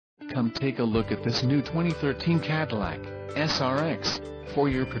Come take a look at this new 2013 Cadillac SRX. For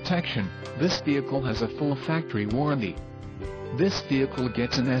your protection, this vehicle has a full factory warranty. This vehicle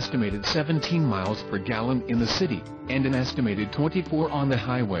gets an estimated 17 miles per gallon in the city, and an estimated 24 on the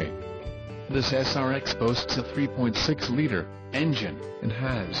highway. This SRX boasts a 3.6-liter engine, and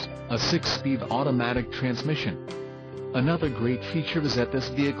has a 6-speed automatic transmission. Another great feature is that this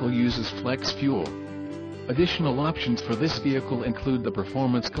vehicle uses flex fuel. Additional options for this vehicle include the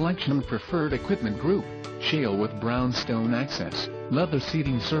Performance Collection Preferred Equipment Group, shale with brownstone access, leather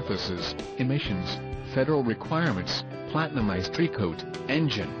seating surfaces, emissions, federal requirements, platinum ice-tree coat,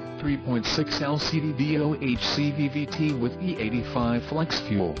 engine, 3.6 LCD DOHC VVT with E85 flex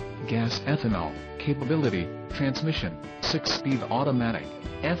fuel, gas ethanol, capability, transmission, 6-speed automatic,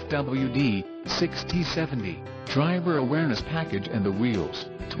 FWD, 6T70, driver awareness package, and the wheels,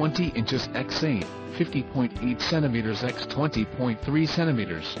 20 inches x 8, 50.8 cm x 20.3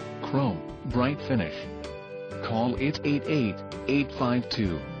 cm, chrome, bright finish. Call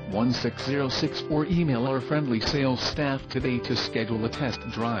 888-852-1606 or email our friendly sales staff today to schedule a test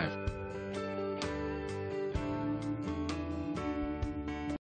drive.